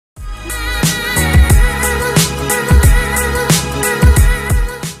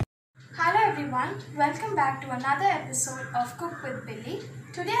Welcome back to another episode of Cook with Billy.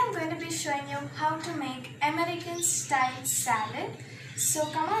 Today I'm going to be showing you how to make American style salad. So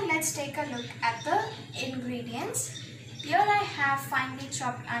come on, let's take a look at the ingredients. Here I have finely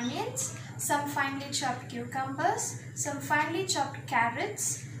chopped onions, some finely chopped cucumbers, some finely chopped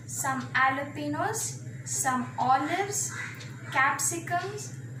carrots, some jalapenos, some olives,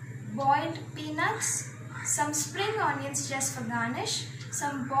 capsicums, boiled peanuts, some spring onions just for garnish,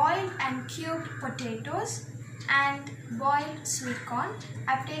 some boiled and cubed potatoes, and boiled sweet corn.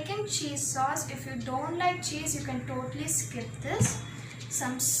 I've taken cheese sauce. If you don't like cheese, you can totally skip this.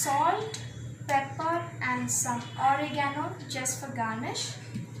 Some salt, pepper, and some oregano just for garnish.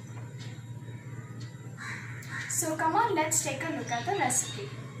 So come on, let's take a look at the recipe.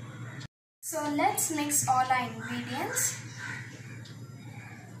 So let's mix all our ingredients.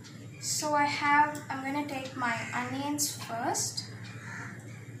 So I'm going to take my onions first.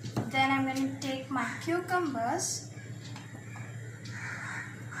 Then I'm going to take my cucumbers,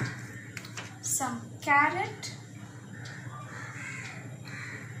 some carrot,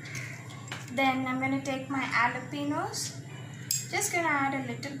 then I'm going to take my jalapenos. Just going to add a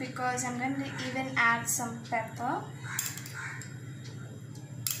little because I'm going to even add some pepper.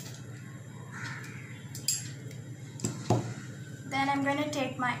 Then I'm going to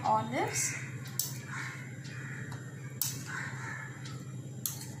take my olives.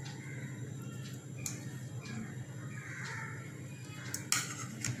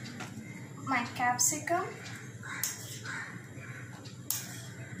 My capsicum,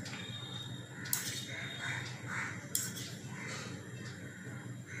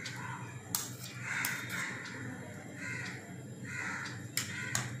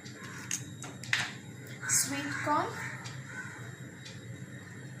 sweet corn,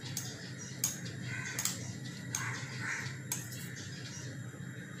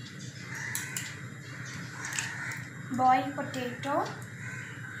 boiled potato,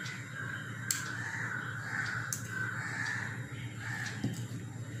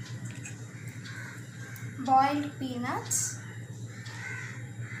 boiled peanuts,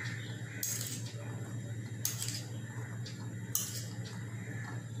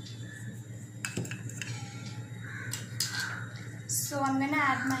 so I'm going to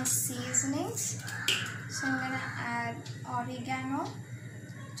add my seasonings. So I'm going to add oregano,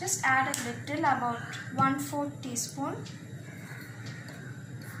 just add a little, about 1/4 teaspoon,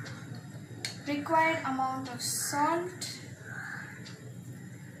 required amount of salt,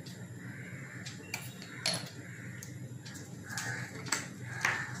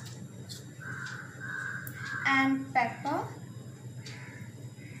 and pepper.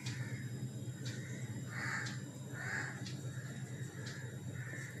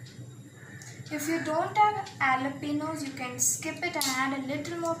 If you don't have jalapenos, you can skip it and add a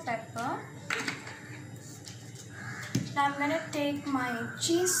little more pepper. Now I'm going to take my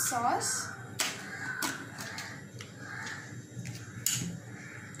cheese sauce.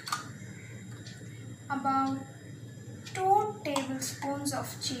 About 2 tablespoons of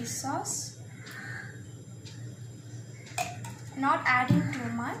cheese sauce. Not adding too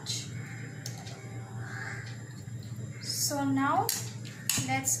much. So now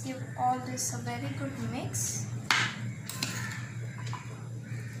let's give all this a very good mix.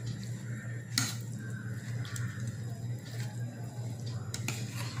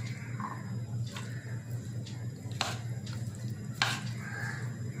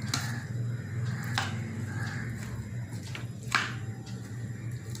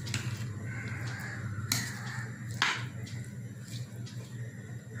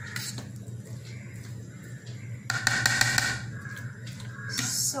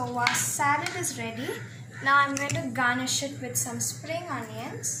 So our salad is ready. Now I'm going to garnish it with some spring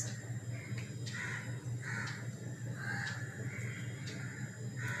onions.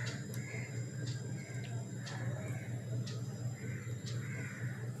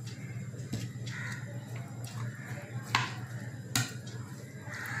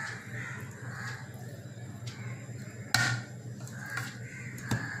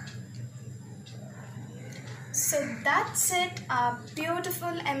 So that's it. Our beautiful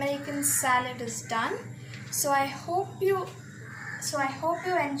American salad is done. So I hope you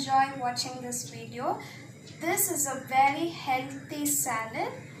enjoy watching this video. This is a very healthy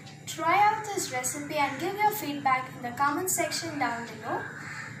salad. Try out this recipe and give your feedback in the comment section down below.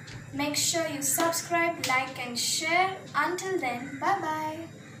 Make sure you subscribe, like and share. Until then, bye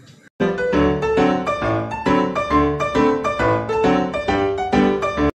bye.